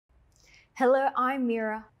Hello, I'm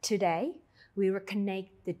Mira. Today, we will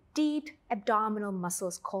connect the deep abdominal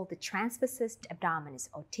muscles called the transversus abdominis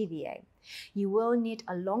or TVA. You will need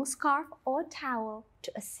a long scarf or towel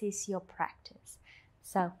to assist your practice.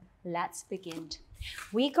 So let's begin.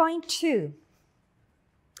 We're going to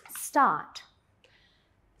start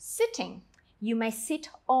sitting. You may sit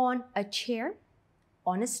on a chair,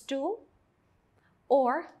 on a stool,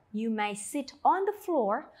 or you may sit on the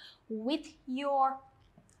floor with your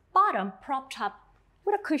bottom propped up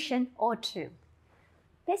with a cushion or two.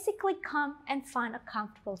 Basically, come and find a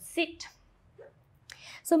comfortable seat.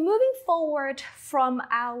 So moving forward from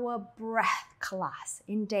our breath class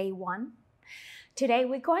in day 1, today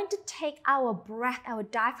we're going to take our breath, our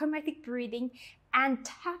diaphragmatic breathing, and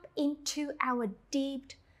tap into our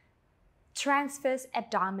deep transverse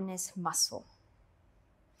abdominis muscle.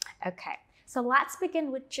 Okay, so let's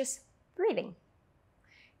begin with just breathing.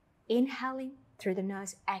 Inhaling through the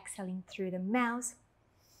nose, exhaling through the mouth.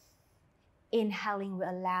 Inhaling will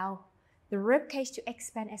allow the ribcage to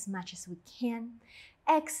expand as much as we can.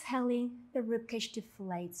 Exhaling, the ribcage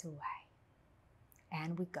deflates away.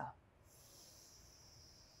 And we go.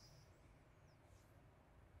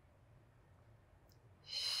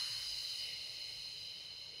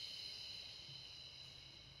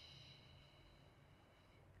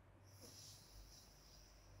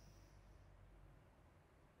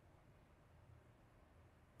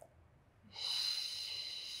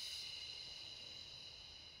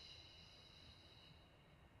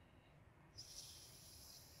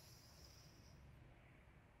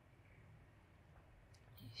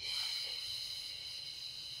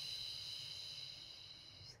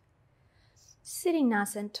 Sitting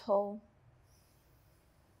nice and tall.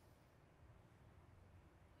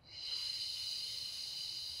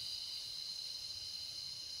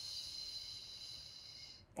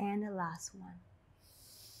 And the last one.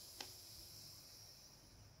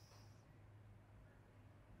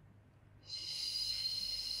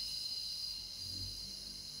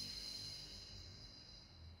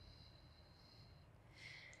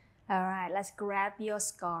 All right, let's grab your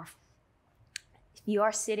scarf. If you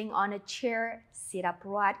are sitting on a chair, sit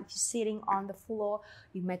upright. If you're sitting on the floor,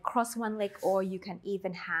 you may cross one leg or you can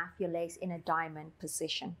even have your legs in a diamond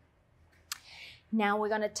position. Now we're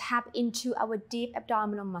going to tap into our deep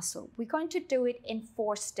abdominal muscle. We're going to do it in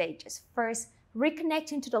 4 stages. First,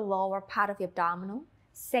 reconnecting to the lower part of your abdominal.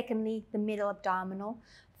 Secondly, the middle abdominal.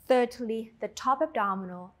 Thirdly, the top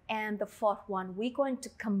abdominal. And the 4th one, we're going to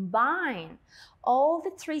combine all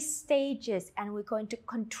the 3 stages and we're going to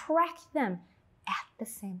contract them at the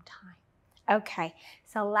same time. Okay,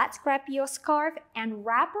 so let's grab your scarf and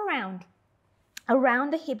wrap around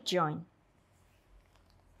the hip joint.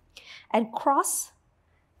 And cross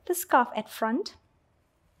the scarf at front.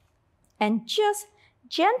 And just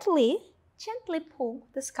gently pull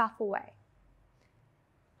the scarf away.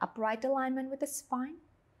 Upright alignment with the spine.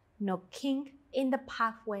 No kink in the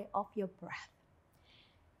pathway of your breath.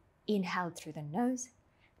 Inhale through the nose.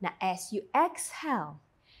 Now as you exhale,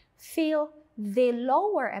 feel the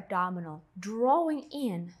lower abdominal drawing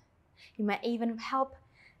in. You might even help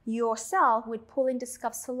yourself with pulling the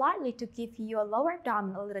scarf slightly to give your lower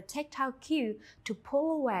abdominal a little tactile cue to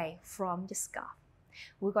pull away from the scarf.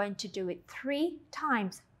 We're going to do it 3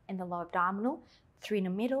 times in the lower abdominal, 3 in the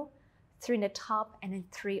middle, 3 in the top, and then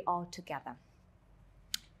 3 all together.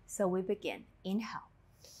 So we begin. Inhale.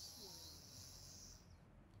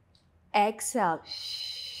 Exhale.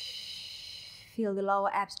 Feel the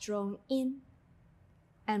lower abs drawing in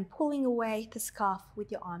and pulling away the scarf with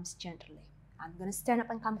your arms gently. I'm going to stand up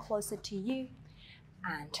and come closer to you.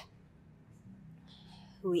 And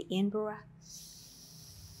we in-breath.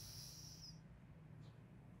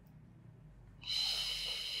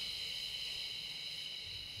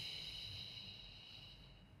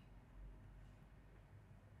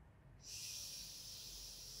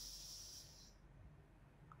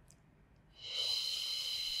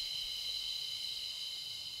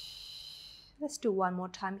 Let's do one more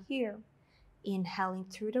time here. Inhaling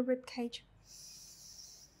through the ribcage.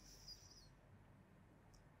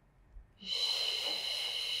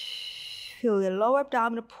 Feel the lower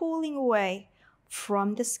abdominal pulling away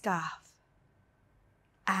from the scarf.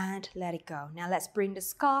 And let it go. Now let's bring the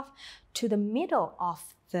scarf to the middle of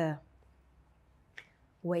the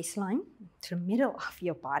waistline, to the middle of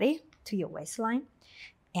your body, to your waistline.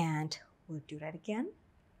 And we'll do that again.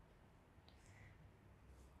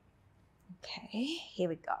 Okay, here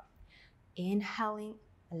we go. Inhaling,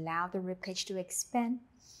 allow the ribcage to expand.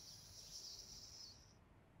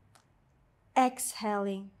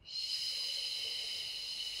 Exhaling.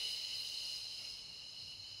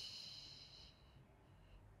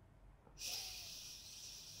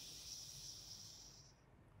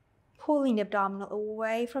 Pulling the abdominal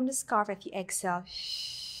away from the scarf as you exhale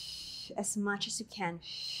as much as you can.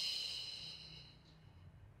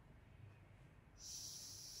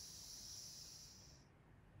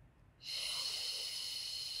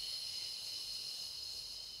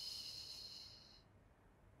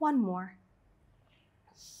 One more.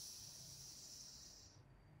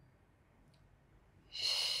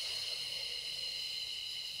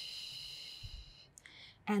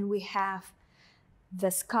 And we have the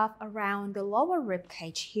scarf around the lower rib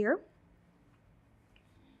cage here.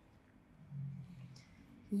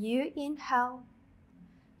 You inhale,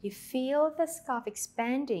 you feel the scarf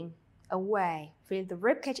expanding away. Feel the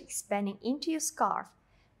rib cage expanding into your scarf.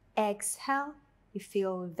 Exhale, you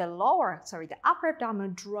feel the upper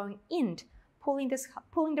abdomen drawing in, pulling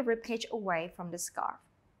the rib cage away from the scarf.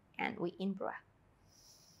 And we in-breath.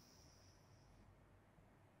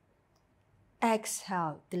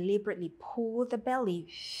 Exhale, deliberately pull the belly,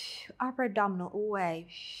 upper abdominal away,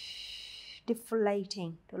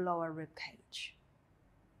 deflating the lower rib cage.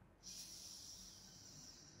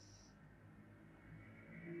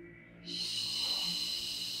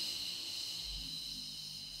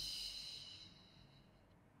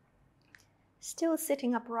 Still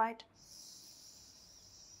sitting upright.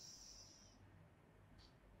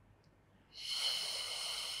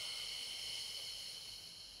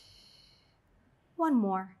 One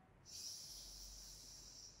more.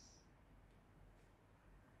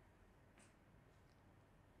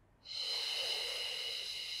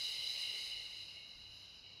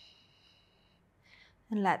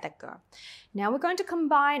 And let that go. Now we're going to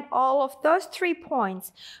combine all of those 3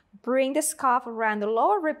 points. Bring the scarf around the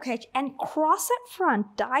lower rib cage and cross it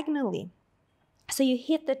front diagonally. So you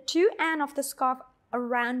hit the 2 ends of the scarf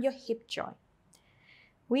around your hip joint.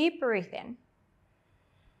 We breathe in.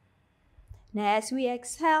 Now as we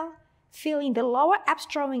exhale, feeling the lower abs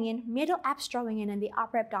drawing in, middle abs drawing in, and the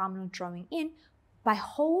upper abdominal drawing in by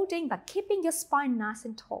keeping your spine nice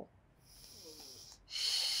and tall.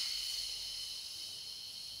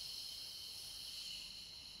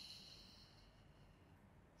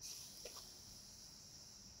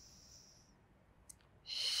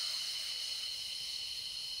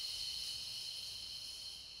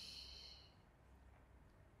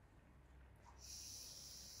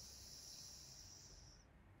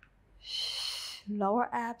 Lower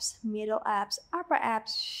abs, middle abs, upper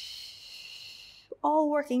abs, all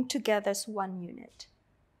working together as one unit.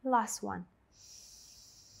 Last one.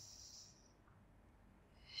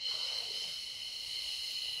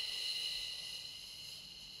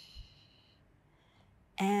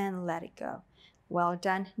 And let it go. Well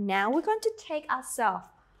done. Now we're going to take ourselves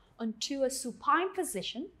onto a supine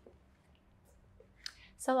position.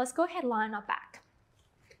 So let's go ahead, lie on our back.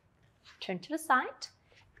 Turn to the side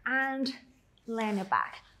and lay on your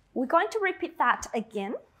back. We're going to repeat that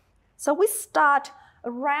again. So we start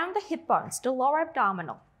around the hip bones, the lower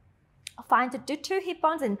abdominal. Find the 2 hip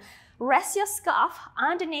bones and rest your scarf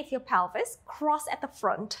underneath your pelvis. Cross at the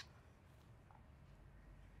front.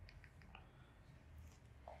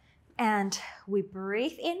 And we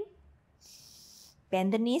breathe in.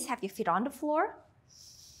 Bend the knees, have your feet on the floor.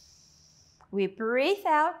 We breathe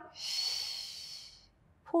out,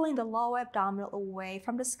 pulling the lower abdominal away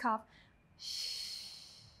from the scarf.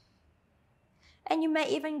 And you may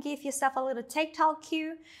even give yourself a little tactile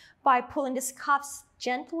cue by pulling the scarf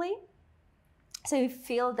gently, so you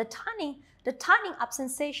feel the tightening up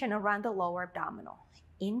sensation around the lower abdominal.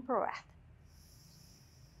 In breath.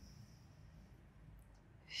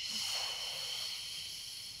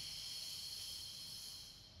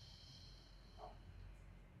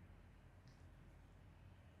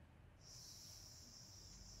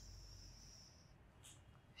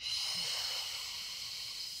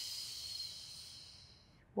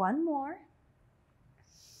 One more.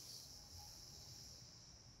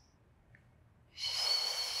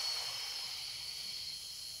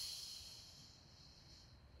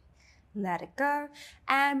 Let it go.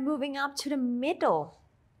 And moving up to the middle.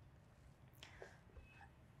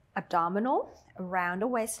 Abdominal around the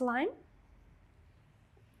waistline.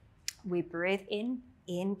 We breathe in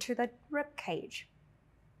into the rib cage.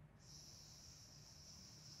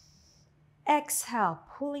 Exhale,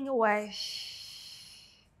 pulling away.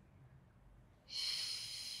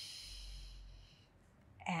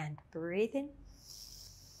 And breathe in.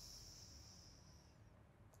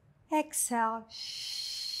 Exhale.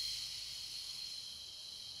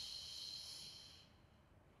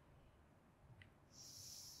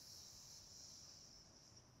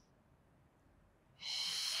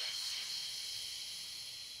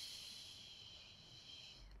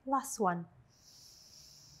 Last one.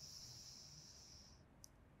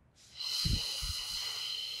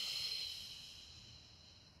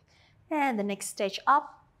 And the next stage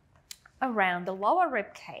up around the lower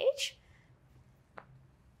rib cage.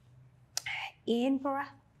 In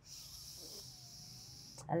breath.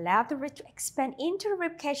 Allow the rib to expand into the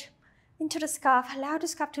rib cage, into the scarf. Allow the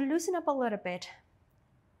scarf to loosen up a little bit.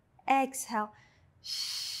 Exhale.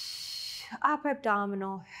 Upper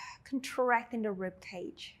abdominal, contracting the rib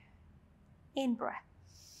cage. In breath.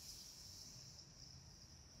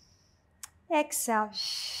 Exhale.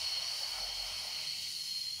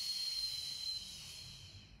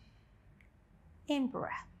 In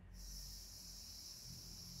breath.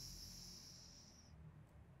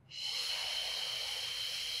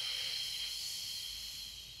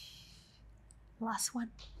 Last one.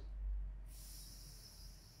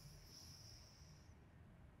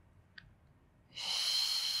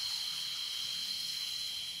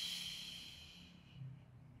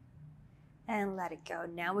 And let it go.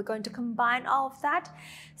 Now we're going to combine all of that.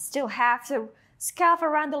 Still have the scarf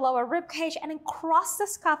around the lower rib cage and then cross the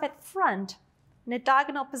scarf at front in a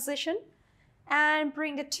diagonal position and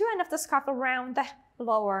bring the two ends of the scarf around the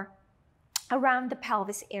lower, around the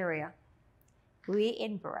pelvis area.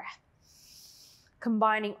 In breath.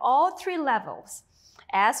 Combining all three levels.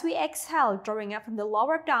 As we exhale, drawing up from the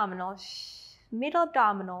lower abdominal, middle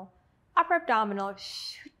abdominal, upper abdominal,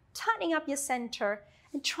 tightening up your center,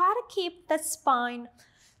 and try to keep the spine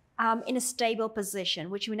in a stable position,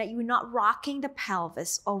 which means that you're not rocking the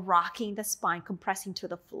pelvis or rocking the spine, compressing to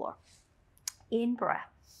the floor. In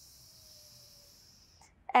breath.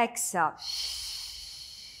 Exhale.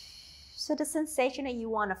 So the sensation that you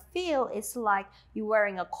want to feel is like you're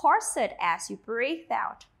wearing a corset as you breathe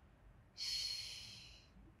out.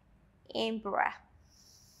 In breath.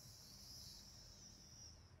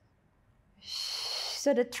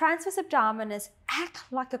 So the transverse abdominis act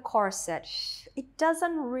like a corset. It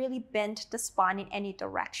doesn't really bend the spine in any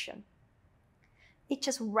direction. It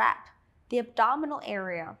just wraps the abdominal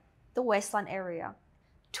area, the waistline area,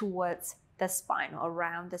 towards the spine, or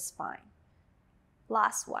around the spine.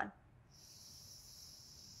 Last one.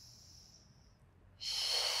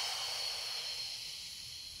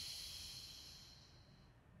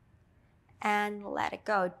 And let it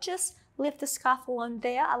go. Just lift the scarf on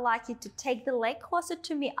there. I'd like you to take the leg closer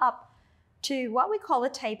to me up to what we call a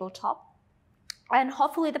tabletop. And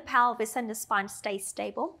hopefully the pelvis and the spine stay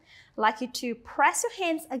stable. I'd like you to press your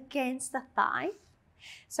hands against the thigh.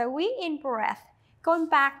 So we in breath, going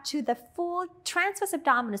back to the full transverse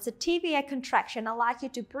abdominis, the TVA contraction. I'd like you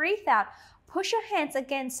to breathe out. Push your hands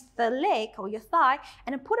against the leg or your thigh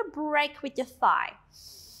and then put a break with your thigh.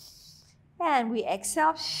 And we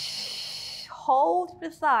exhale. Hold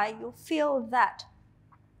the thigh. You'll feel that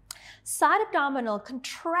side abdominal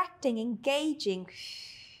contracting, engaging,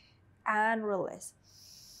 and release.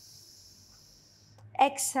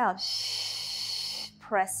 Exhale.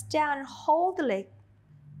 Press down and hold the leg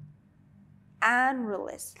and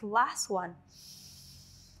release. Last one.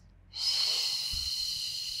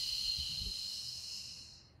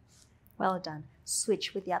 Well done.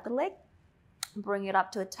 Switch with the other leg. Bring it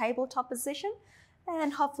up to a tabletop position.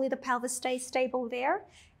 And hopefully the pelvis stays stable there.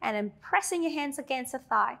 And then pressing your hands against the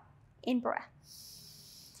thigh. In breath.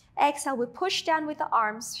 Exhale, we push down with the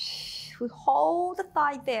arms. We hold the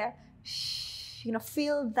thigh there. You're going to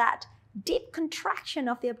feel that deep contraction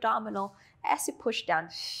of the abdominal as you push down.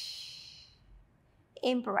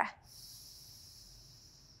 In breath.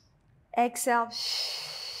 Exhale.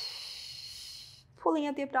 Pulling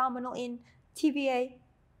up the abdominal in. TVA.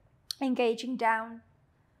 Engaging down.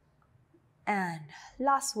 And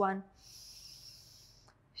last one.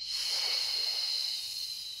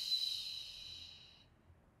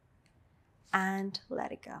 And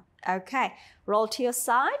let it go. Okay, roll to your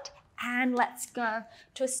side and let's go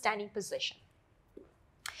to a standing position.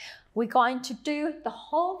 We're going to do the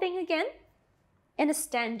whole thing again in a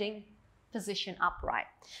standing position upright.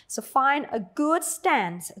 So find a good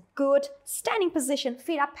stance, a good standing position,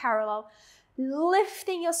 feet up parallel,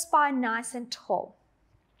 lifting your spine nice and tall.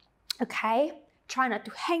 Okay, try not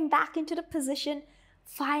to hang back into the position.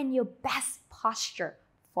 Find your best posture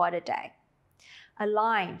for the day.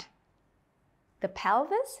 Aligned. The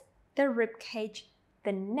pelvis, the rib cage,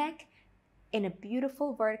 the neck in a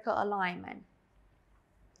beautiful vertical alignment.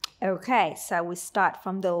 Okay, so we start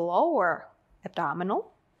from the lower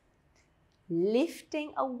abdominal,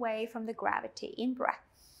 lifting away from the gravity. In breath.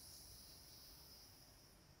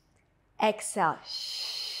 Exhale.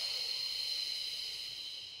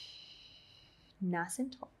 Nice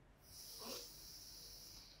and tall.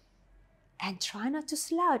 And try not to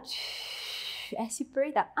slouch as you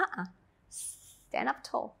breathe out. Stand up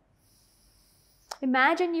tall.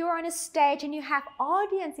 Imagine you're on a stage and you have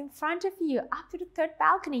audience in front of you up to the third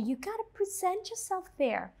balcony. You gotta present yourself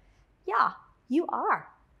there. Yeah, you are.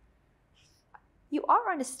 You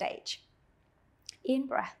are on the stage. In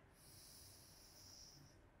breath.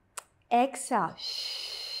 Exhale.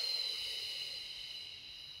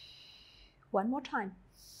 One more time.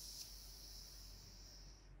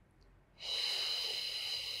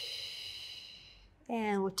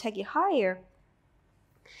 And we'll take it higher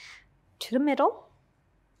to the middle.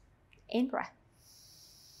 In breath.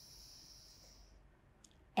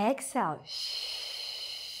 Exhale.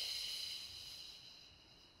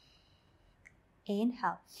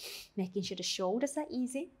 Inhale, making sure the shoulders are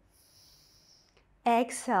easy.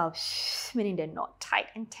 Exhale, meaning they're not tight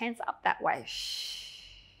and tense up that way.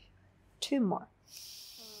 2 more.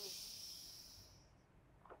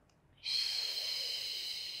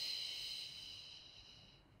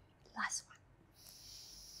 Last one.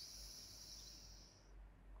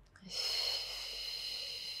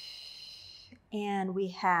 And we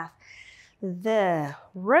have the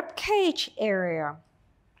rib cage area.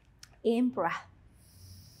 In breath.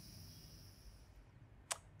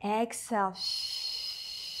 Exhale.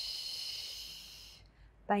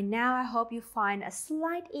 By now, I hope you find a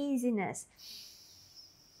slight easiness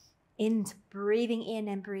in breathing in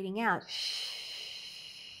and breathing out.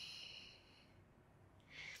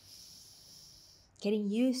 Getting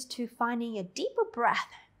used to finding a deeper breath.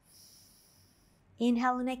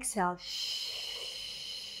 Inhale and exhale.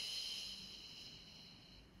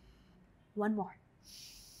 One more.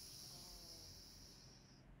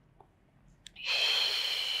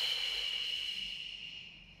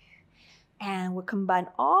 And we'll combine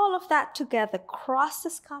all of that together. Cross the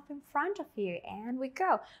scarf in front of you. And we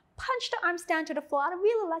go. Punch the arms down to the floor. I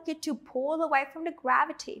really like you to pull away from the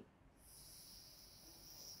gravity.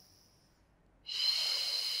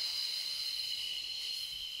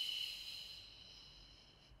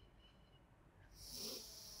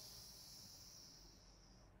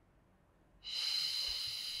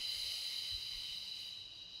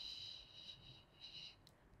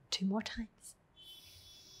 Two more times.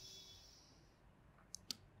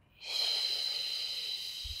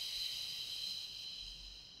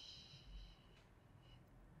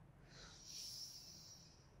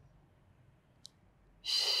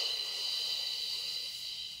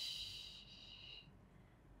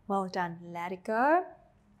 Well done. Let it go.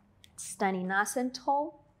 Standing nice and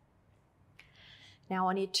tall. Now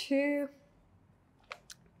on your 2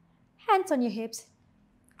 hands on your hips,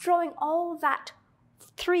 drawing all that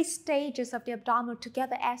 3 stages of the abdominal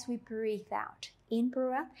together as we breathe out. In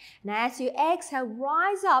breath. And as you exhale,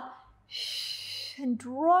 rise up and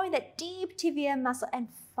drawing that deep tibia muscle and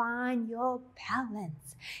find your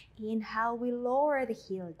balance. Inhale, we lower the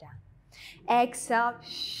heel down. Exhale.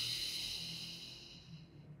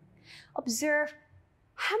 Observe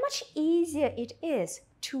how much easier it is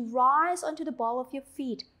to rise onto the ball of your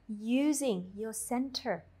feet using your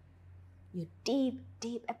center, your deep,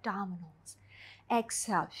 deep abdominals.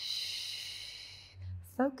 Exhale.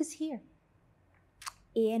 Focus here.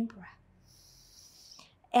 In breath.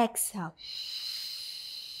 Exhale.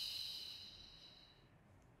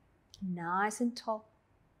 Nice and tall.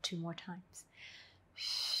 2 more times.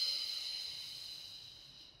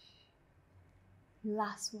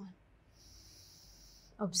 Last one.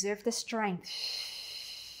 Observe the strength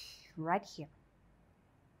right here.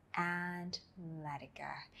 And let it go.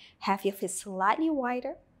 Have your feet slightly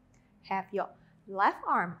wider. Have your left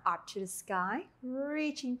arm up to the sky,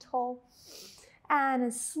 reaching tall. And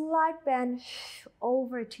a slight bend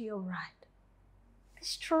over to your right.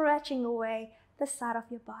 Stretching away the side of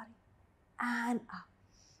your body. And up.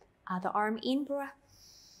 Other arm in breath.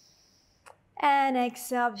 And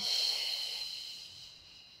exhale.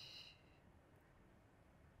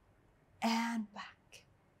 And back.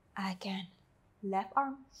 Again. Left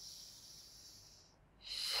arm.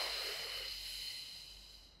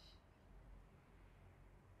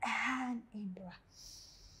 And in breath.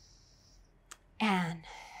 And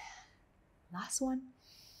last one.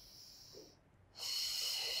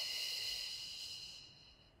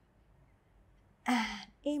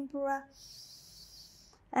 And in breath.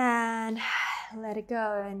 And let it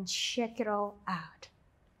go and check it all out.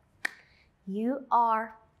 You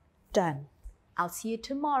are done. I'll see you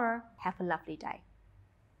tomorrow. Have a lovely day.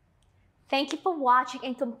 Thank you for watching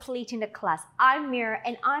and completing the class. I'm Mira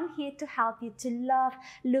and I'm here to help you to love,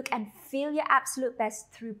 look and feel your absolute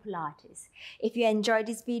best through Pilates. If you enjoyed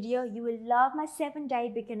this video, you will love my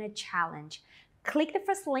 7-day beginner challenge. Click the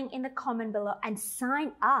first link in the comment below and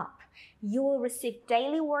sign up. You will receive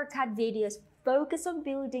daily workout videos focus on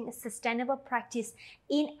building a sustainable practice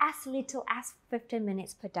in as little as 15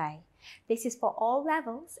 minutes per day. This is for all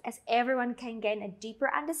levels, as everyone can gain a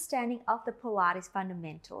deeper understanding of the Pilates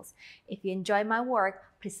fundamentals. If you enjoy my work,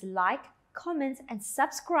 please like, comment, and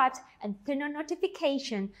subscribe, and turn on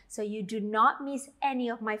notification so you do not miss any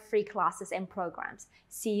of my free classes and programs.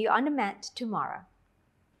 See you on the mat tomorrow.